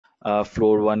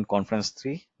floor 1 conference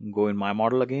 3, go in my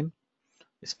model again,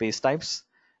 space types,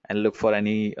 and look for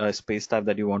any space type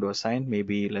that you want to assign.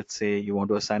 Maybe let's say you want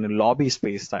to assign a lobby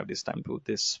space type this time to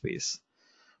this space.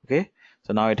 Okay,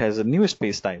 so now it has a new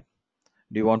space type.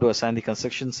 Do you want to assign the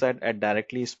construction set at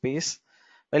directly space?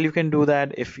 Well, you can do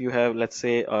that if you have, let's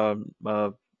say,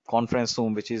 a conference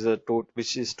room which is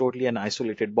which is totally an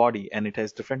isolated body and it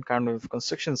has different kind of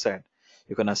construction set.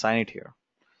 You can assign it here.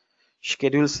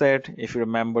 Schedule set, if you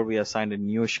remember, we assigned a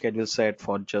new schedule set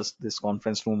for just this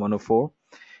conference room 104.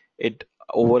 It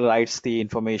overrides the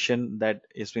information that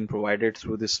is been provided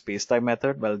through this space type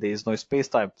method. Well, there is no space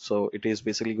type, so it is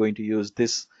basically going to use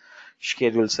this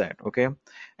schedule set. Okay,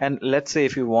 and let's say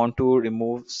if you want to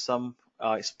remove some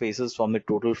spaces from the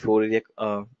total floor area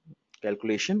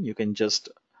calculation, you can just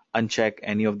uncheck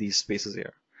any of these spaces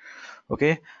here.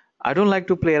 Okay, I don't like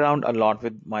to play around a lot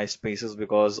with my spaces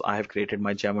because I have created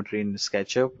my geometry in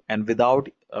SketchUp, and without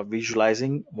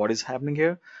visualizing what is happening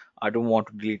here, I don't want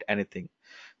to delete anything.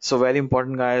 So very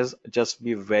important, guys, just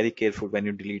be very careful when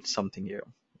you delete something here.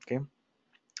 Okay,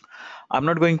 I'm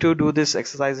not going to do this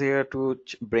exercise here to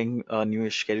bring a new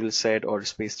schedule set or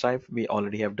space type. We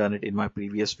already have done it in my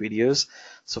previous videos.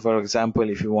 So for example,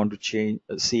 if you want to change,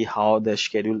 see how the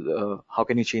schedule, how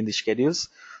can you change the schedules,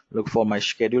 look for my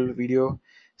schedule video.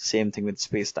 Same thing with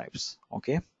space types.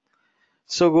 Okay,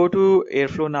 so go to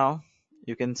airflow now.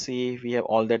 You can see we have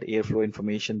all that airflow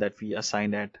information that we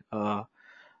assigned at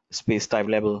space type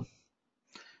level.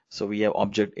 So we have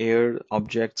object air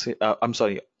objects, I'm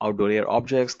sorry, outdoor air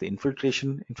objects, the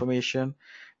infiltration information,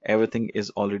 everything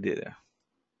is already there.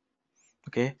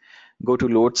 Okay, go to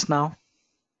loads now.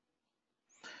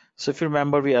 So if you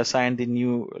remember, we assigned the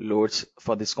new loads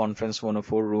for this conference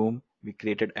 104 room. We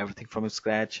created everything from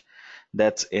scratch.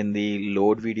 That's in the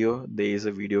load video. There is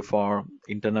a video for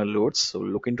internal loads, so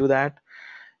look into that.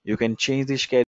 You can change the schedule